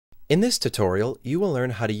In this tutorial, you will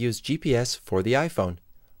learn how to use GPS for the iPhone.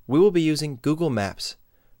 We will be using Google Maps.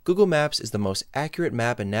 Google Maps is the most accurate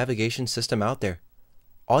map and navigation system out there.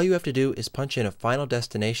 All you have to do is punch in a final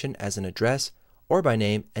destination as an address or by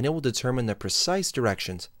name, and it will determine the precise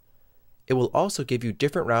directions. It will also give you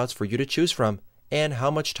different routes for you to choose from and how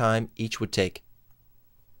much time each would take.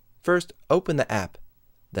 First, open the app.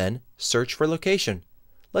 Then, search for location.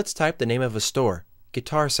 Let's type the name of a store,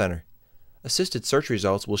 Guitar Center. Assisted search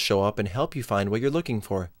results will show up and help you find what you're looking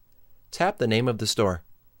for. Tap the name of the store.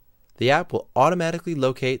 The app will automatically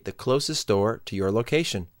locate the closest store to your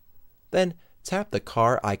location. Then, tap the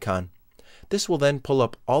car icon. This will then pull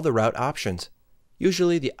up all the route options.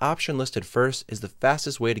 Usually, the option listed first is the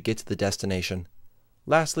fastest way to get to the destination.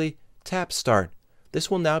 Lastly, tap Start. This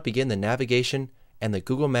will now begin the navigation, and the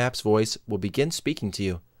Google Maps voice will begin speaking to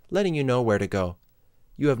you, letting you know where to go.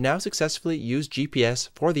 You have now successfully used GPS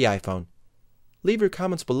for the iPhone. Leave your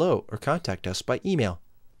comments below or contact us by email.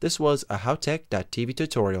 This was a HowTech.tv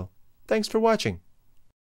tutorial. Thanks for watching.